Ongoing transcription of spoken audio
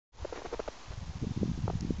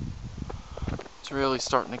It's really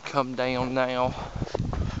starting to come down now.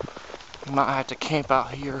 We might have to camp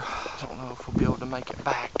out here. I don't know if we'll be able to make it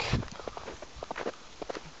back.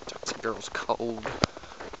 That girl's cold.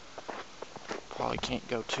 Probably can't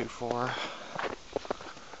go too far.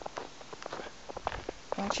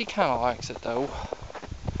 I think she kind of likes it though.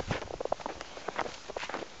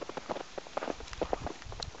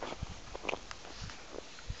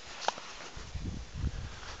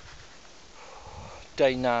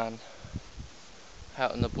 Day 9.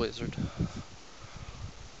 Out in the blizzard.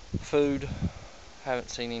 Food, haven't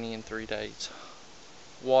seen any in 3 days.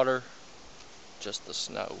 Water, just the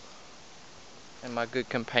snow. And my good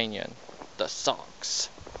companion, the Sox.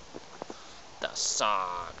 The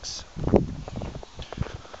Sox.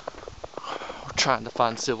 We're trying to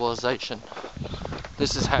find civilization.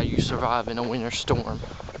 This is how you survive in a winter storm.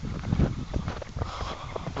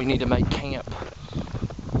 We need to make camp.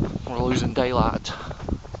 We're losing daylight.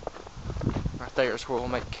 Right there is where we'll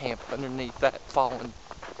make camp, underneath that fallen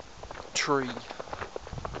tree.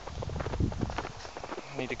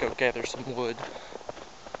 I need to go gather some wood.